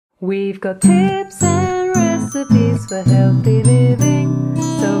We've got tips and recipes for healthy living.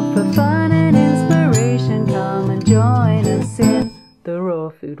 So for fun and inspiration, come and join us in the raw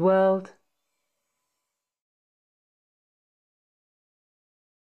food world.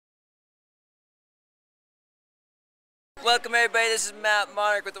 Welcome everybody, this is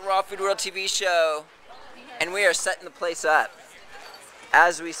Monarch with the Raw Food World TV show. And we are setting the place up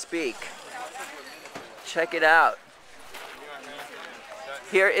as we speak. Check it out.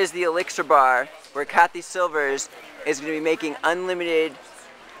 Here is the Elixir Bar, where Kathy Silvers is going to be making unlimited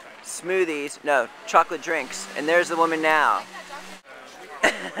smoothies, no, chocolate drinks. And there's the woman now.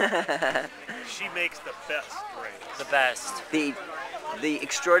 She makes the best drinks. The best. The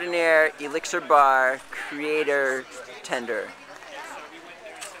extraordinaire Elixir Bar creator tender.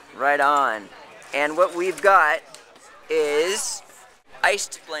 Right on. And what we've got is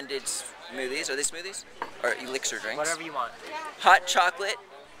iced blended smoothies. Are they smoothies? Or elixir drinks? Whatever you want. Hot chocolate,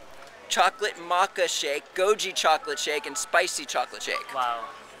 chocolate maca shake, goji chocolate shake, and spicy chocolate shake. Wow.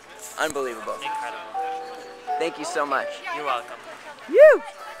 Unbelievable. Incredible. Thank you so much. You're welcome. You.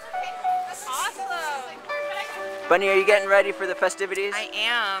 Awesome. Bunny, are you getting ready for the festivities? I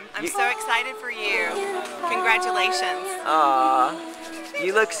am. I'm so excited for you. Congratulations. Aww.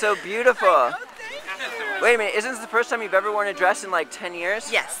 You look so beautiful. Wait a minute, isn't this the first time you've ever worn a dress in like 10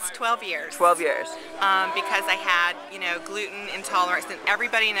 years? Yes, 12 years. 12 years. Because I had, gluten intolerance, and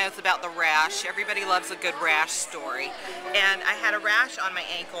everybody knows about the rash. Everybody loves a good rash story. And I had a rash on my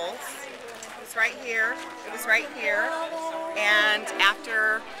ankles. It was right here. It was right here. And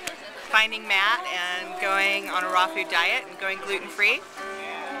after finding Matt and going on a raw food diet and going gluten-free,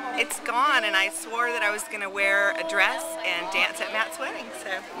 it's gone, and I swore that I was going to wear a dress and dance at Matt's wedding, so.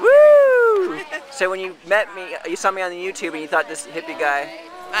 Woo! So when you met me, you saw me on the YouTube and you thought this hippie guy...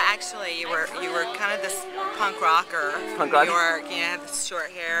 Actually, you were kind of this punk rocker from New York. You had this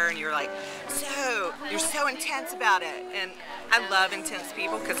short hair, and you were like, you're so intense about it. And I love intense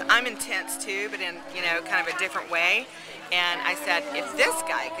people, because I'm intense too, but in, kind of a different way. And I said, if this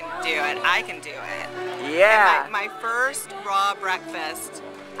guy can do it, I can do it. Yeah. And my first raw breakfast,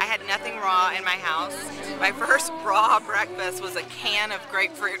 I had nothing raw in my house. My first raw breakfast was a can of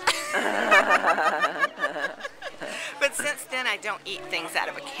grapefruit. But since then, I don't eat things out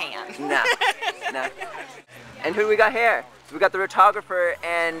of a can. No, no. And who do we got here? We got the photographer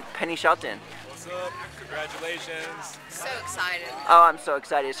and Penny Shelton. What's up? Congratulations. So excited. Oh, I'm so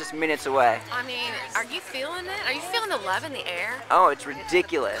excited. It's just minutes away. I mean, are you feeling it? Are you feeling the love in the air? Oh, it's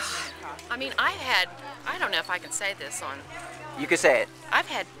ridiculous. I mean, I don't know if I can say this on... You can say it.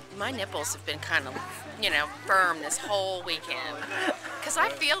 My nipples have been kind of, firm this whole weekend. Because I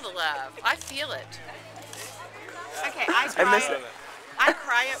feel the love. I feel it. Okay, I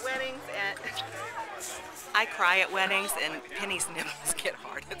cry at weddings and Penny's nipples get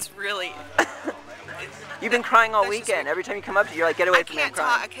hard. It's really... You've been crying all weekend. Every time you come up to you, you're like, get away from me, I'm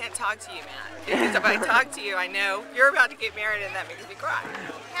crying. I can't talk to you, Matt. Because if I talk to you, I know you're about to get married, and that makes me cry.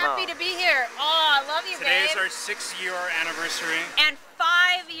 Happy to be here. Oh, I love you, Today is babe. our 6-year anniversary. And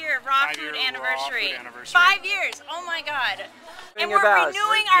 5-year raw food anniversary. 5 years. Oh my God. And we're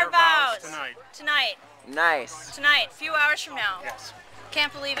renewing our vows tonight. Nice. Tonight, a few hours from now. Yes.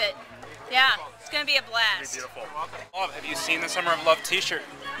 Can't believe it. Yeah, it's gonna be a blast. Beautiful. Have you seen the Summer of Love t-shirt?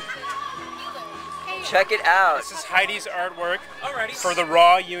 Check it out. This is Heidi's artwork for the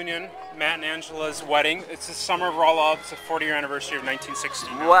Raw Union, Matt and Angela's wedding. It's the Summer of Raw Love. It's the 40-year anniversary of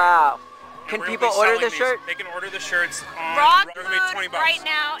 1969. Wow. Can people order the shirt? They can order the shirts on Raw food $20. right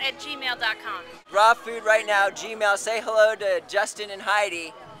now at gmail.com. Raw food right now, Gmail. Say hello to Justin and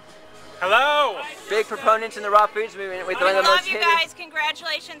Heidi. Hello. Big proponents in the raw foods movement with one of the most hidden. We love you guys.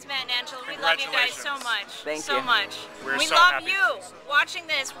 Congratulations, Matt and Angela. We love you guys so much. Thank you. So much. We love happy. you. Watching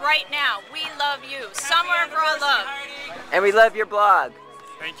this right now. We love you. Summer of Raw Love. And we love your blog.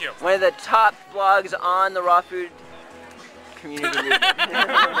 Thank you. One of the top blogs on the raw food community movement.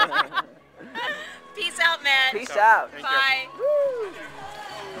 Peace out, Matt. Peace out. Bye. Woo.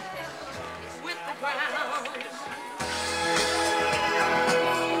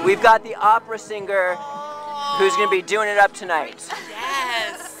 We've got the opera singer who's going to be doing it up tonight.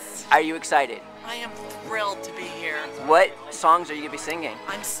 Yes. Are you excited? I am thrilled to be here. What songs are you going to be singing?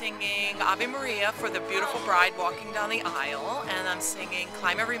 I'm singing Ave Maria for the beautiful bride walking down the aisle, and I'm singing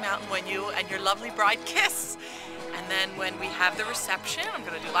Climb Every Mountain When You and Your Lovely Bride Kiss. And then when we have the reception, I'm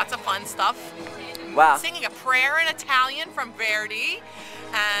going to do lots of fun stuff. Wow. Singing a prayer in Italian from Verdi,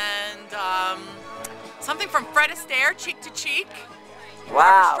 and something from Fred Astaire, Cheek to Cheek.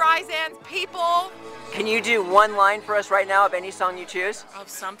 Wow. Barbra Streisand's People. Can you do one line for us right now of any song you choose? Of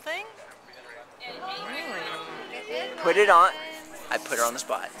something? Put it on. I put her on the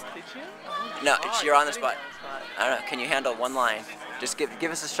spot. Did you? No, Oh, you're on the spot. I don't know. Can you handle one line? Just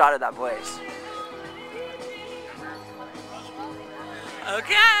give us a shot of that voice.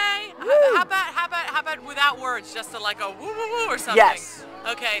 Okay. How about without words, just like a woo woo woo or something? Yes.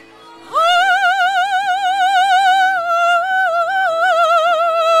 Okay.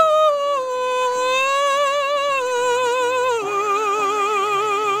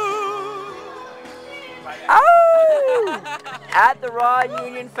 At the Raw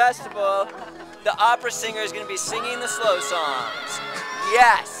Union Festival, the opera singer is going to be singing the slow songs.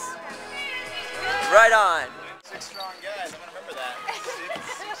 Yes. Right on. 6 strong guys. I'm going to remember that.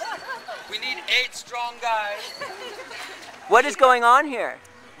 We need 8 strong guys. What is going on here?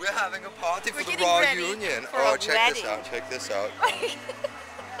 We're having a party for the Raw Union. Oh, check this out. Check this out.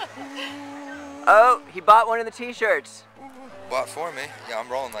 Oh, he bought one of the t-shirts. What for me? Yeah, I'm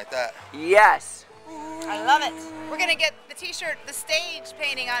rolling like that. Yes. I love it. We're gonna get the t-shirt, the stage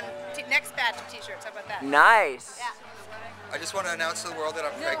painting on next batch of t-shirts. How about that? Nice. Yeah. I just want to announce to the world that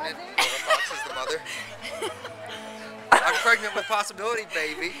I'm pregnant. Laura Fox is the mother. I'm pregnant with possibility,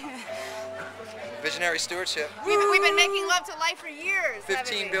 baby. Visionary stewardship. We've been making love to life for years.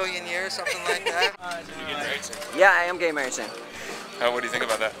 15 billion years, something like that. Did you get married soon? Yeah, I am getting married soon. What do you think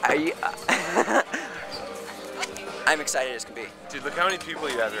about that? Are you? I'm excited as can be. Dude, look how many people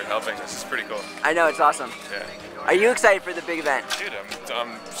you guys are helping. This is pretty cool. I know, it's awesome. Yeah. Are you excited for the big event? Dude,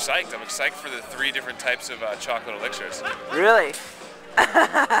 I'm psyched. I'm excited for the 3 different types of chocolate elixirs. Really?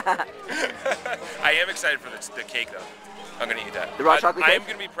 I am excited for the cake, though. I'm going to eat that. The raw chocolate cake? I am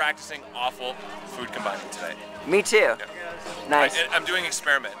going to be practicing awful food combining tonight. Me too. Yeah. Nice. I'm doing an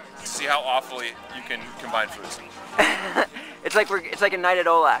experiment to see how awfully you can combine foods. It's like a night at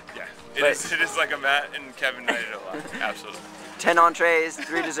Olac. Yeah. It is like a Matt and Kevin night at Olac. Absolutely. 10 entrees,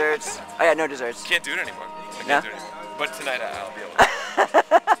 3 desserts. Oh yeah, no desserts. Can't do it anymore. I No? can't do it anymore. But tonight I'll be able to.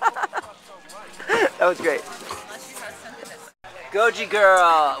 That was great. Goji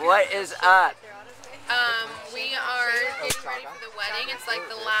girl, what is up? We are getting ready for the wedding. It's like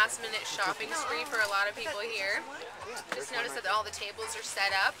the last minute shopping spree for a lot of people here. Just noticed that all the tables are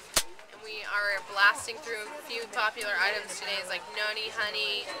set up. And we are blasting through a few popular items today. It's like noni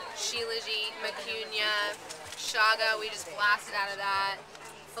honey, shilaji, macunia, shaga. We just blasted out of that.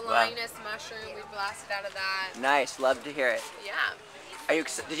 Phalaenus mushroom. We blasted out of that. Nice, love to hear it. Yeah.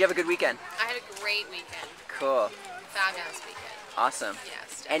 Did you have a good weekend? I had a great weekend. Cool. Fabulous weekend. Awesome.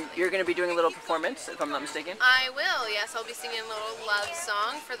 Yes. And you're going to be doing a little performance, if I'm not mistaken? I will, yes. I'll be singing a little love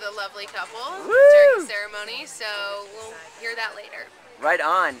song for the lovely couple Woo! during the ceremony, so we'll hear that later. Right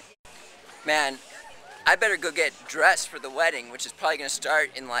on. Man, I better go get dressed for the wedding, which is probably going to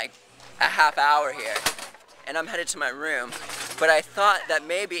start in like a half hour here. And I'm headed to my room. But I thought that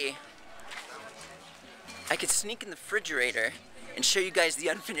maybe I could sneak in the refrigerator and show you guys the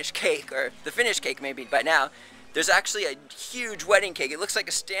unfinished cake, or the finished cake maybe by now. There's actually a huge wedding cake. It looks like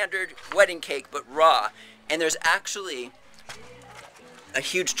a standard wedding cake, but raw. And there's actually a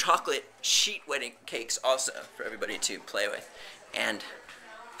huge chocolate sheet wedding cakes also for everybody to play with. And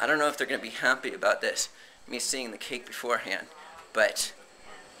I don't know if they're gonna be happy about this, me seeing the cake beforehand, but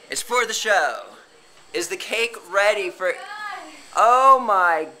it's for the show. Is the cake ready for, oh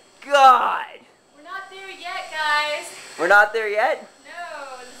my God. We're not there yet, guys. We're not there yet?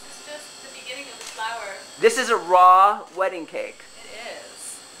 No, this is just the beginning of the flower. This is a raw wedding cake. It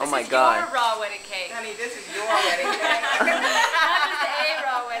is. Oh my This is God. your raw wedding cake. Honey, this is your wedding cake. Not just a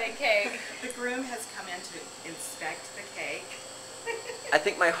raw wedding cake. The groom has come in to inspect the cake. I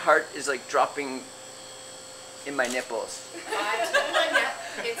think my heart is like dropping in my nipples.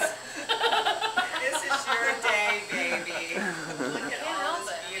 It's This is your day, baby. Look at all help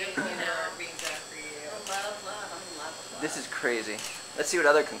this it, beautiful you know. work being done for you. love. This is crazy. Let's see what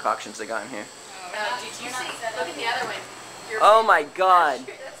other concoctions they got in here. Did you see? Look at the other one. Oh my God.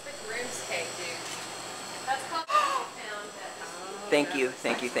 That's the groom's cake, dude. That's called pound. Thank you,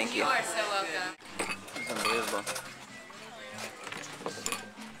 thank you, thank you. You are so welcome. It's unbelievable.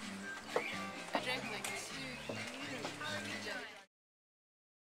 I drank like 2.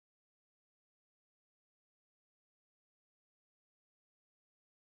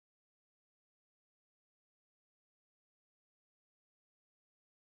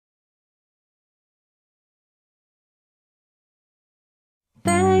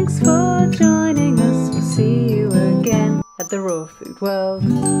 Thanks for joining us. We'll see you again at the Raw Food World.